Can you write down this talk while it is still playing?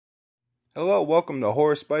Hello, welcome to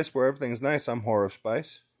Horror Spice, where everything's nice. I'm Horror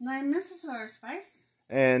Spice. And I'm Mrs. Horror Spice.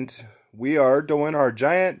 And we are doing our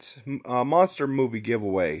giant monster movie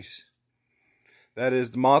giveaways. That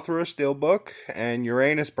is the Mothra Steelbook and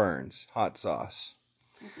Uranus Burns hot sauce.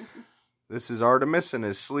 This is Artemis and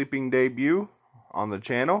his sleeping debut on the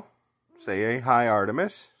channel. Say hi,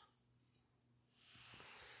 Artemis.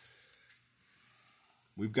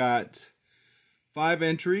 We've got 5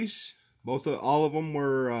 entries. All of them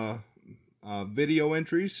were video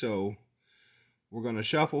entries, so we're going to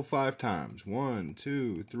shuffle 5 times. 1,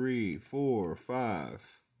 2, 3, 4,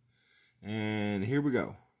 5. And here we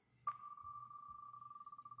go.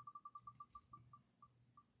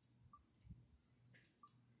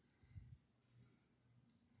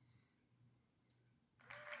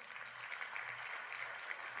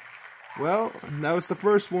 Well, that was the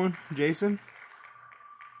first one, Jason.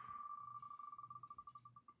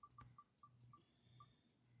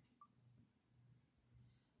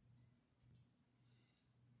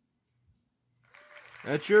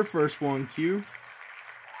 That's your first one, Q.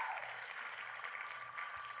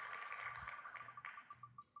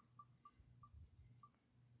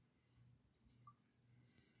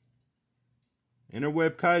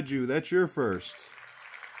 Interweb Kaiju, that's your first.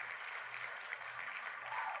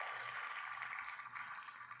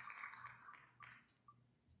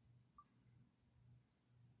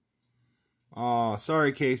 Aw,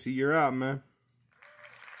 sorry, Casey, you're out, man.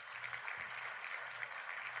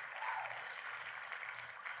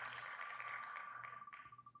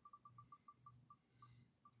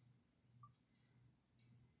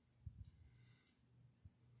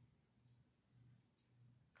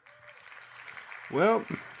 Well,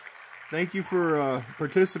 thank you for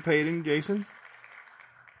participating, Jason.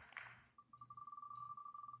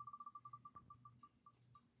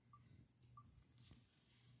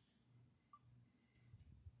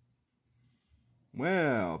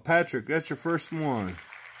 Well, Patrick, that's your first one.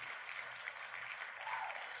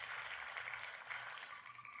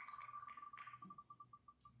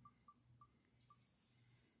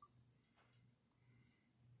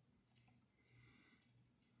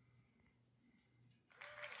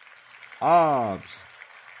 Hobbs.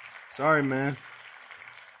 Sorry, man.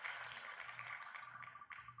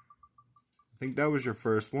 I think that was your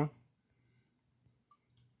first one.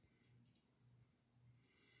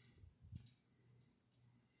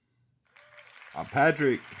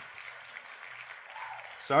 Patrick.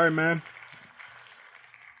 Sorry, man.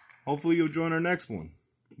 Hopefully you'll join our next one.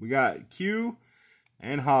 We got Q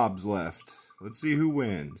and Hobbs left. Let's see who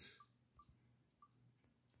wins.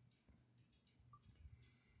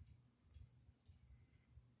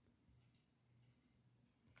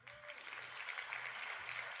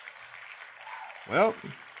 Well,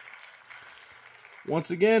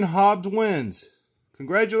 once again, Hobbs wins.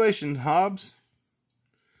 Congratulations, Hobbs.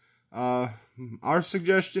 Our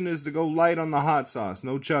suggestion is to go light on the hot sauce.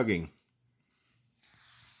 No chugging.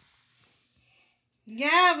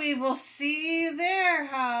 Yeah, we will see you there,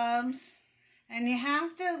 Hobbs. And you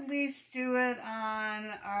have to at least do it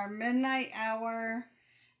on our midnight hour,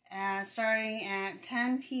 starting at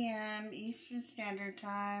 10 p.m. Eastern Standard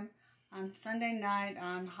Time on Sunday night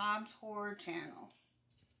on Hobbs Horror Channel.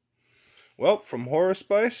 Well, from Horror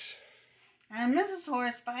Spice and Mrs.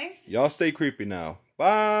 Horror Spice, y'all stay creepy now.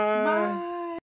 Bye. Bye.